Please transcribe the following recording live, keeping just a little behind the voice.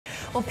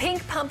Well,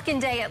 Pink Pumpkin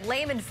Day at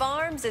Lehman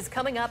Farms is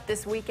coming up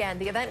this weekend.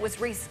 The event was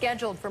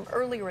rescheduled from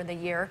earlier in the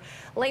year.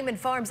 Lehman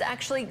Farms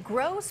actually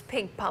grows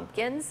pink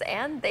pumpkins,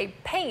 and they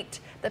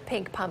paint the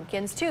pink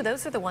pumpkins, too.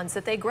 Those are the ones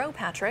that they grow,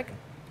 Patrick.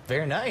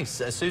 Very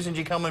nice. Susan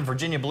G. Coleman,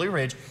 Virginia Blue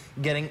Ridge,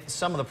 getting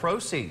some of the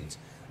proceeds.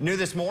 New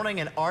this morning,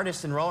 an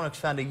artist in Roanoke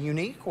found a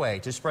unique way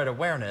to spread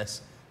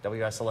awareness.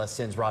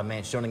 WSLS 10's Rob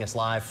Manch joining us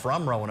live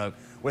from Roanoke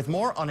with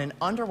more on an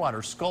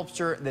underwater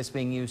sculpture that's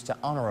being used to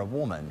honor a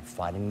woman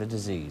fighting the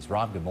disease.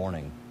 Rob, good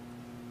morning.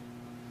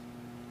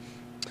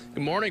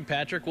 Good morning,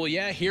 Patrick. Well,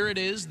 yeah, here it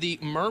is, the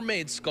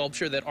mermaid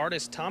sculpture that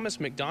artist Thomas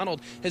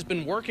McDonald has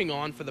been working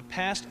on for the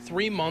past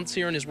 3 months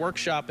here in his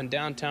workshop in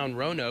downtown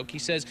Roanoke. He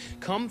says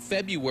come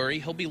February,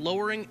 he'll be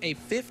lowering a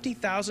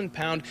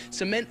 50,000-pound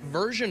cement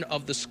version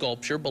of the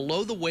sculpture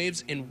below the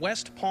waves in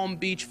West Palm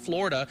Beach,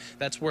 Florida.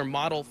 That's where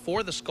model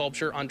for the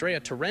sculpture, Andrea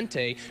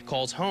Torrente,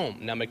 calls home.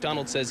 Now,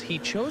 McDonald says he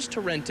chose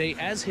Torrente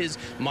as his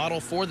model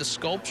for the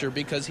sculpture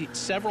because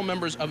several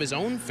members of his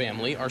own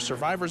family are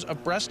survivors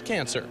of breast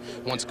cancer.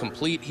 Once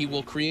complete, he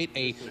will create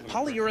a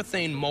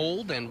polyurethane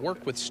mold and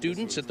work with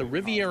students at the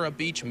Riviera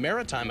Beach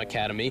Maritime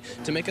Academy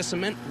to make a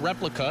cement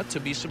replica to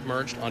be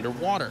submerged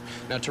underwater.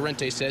 Now,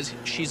 Torrente says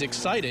she's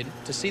excited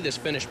to see this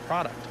finished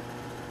product.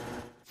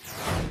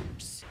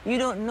 You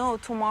don't know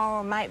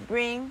tomorrow might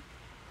bring,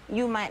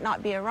 you might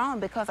not be around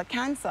because of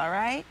cancer,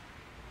 right?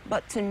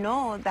 But to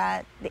know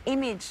that the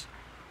image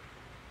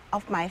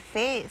of my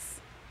face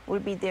will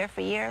be there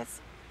for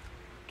years,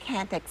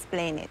 can't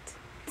explain it.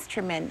 It's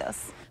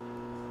tremendous.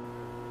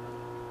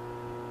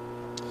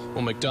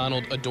 Well,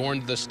 McDonald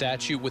adorned the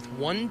statue with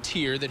one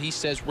tear that he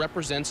says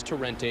represents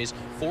Torrente's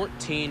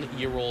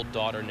 14-year-old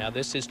daughter. Now,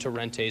 this is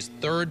Torrente's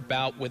third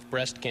bout with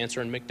breast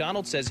cancer, and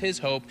McDonald says his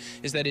hope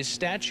is that his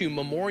statue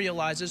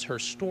memorializes her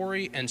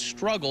story and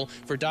struggle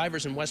for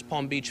divers in West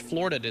Palm Beach,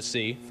 Florida to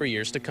see for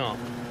years to come.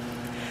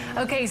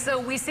 Okay, so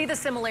we see the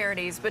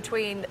similarities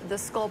between the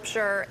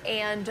sculpture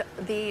and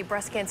the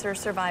breast cancer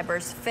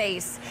survivor's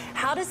face.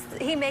 How does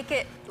he make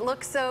it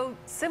look so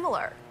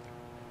similar?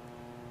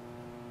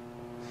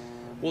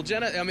 Well,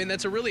 Jenna, I mean,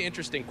 that's a really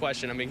interesting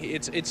question. I mean,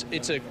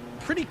 it's a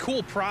pretty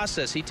cool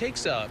process. He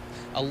takes a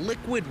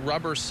liquid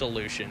rubber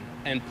solution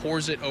and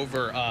pours it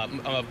over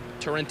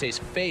Torrente's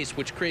face,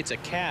 which creates a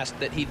cast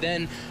that he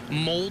then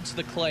molds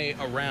the clay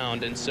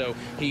around. And so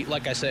he,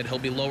 like I said, he'll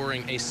be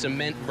lowering a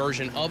cement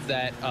version of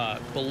that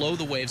below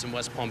the waves in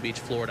West Palm Beach,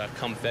 Florida,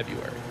 come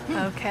February.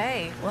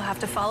 Okay, we'll have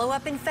to follow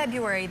up in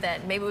February then.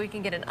 Maybe we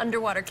can get an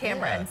underwater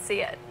camera and see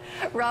it.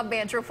 Rob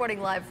Manch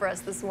reporting live for us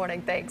this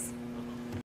morning. Thanks.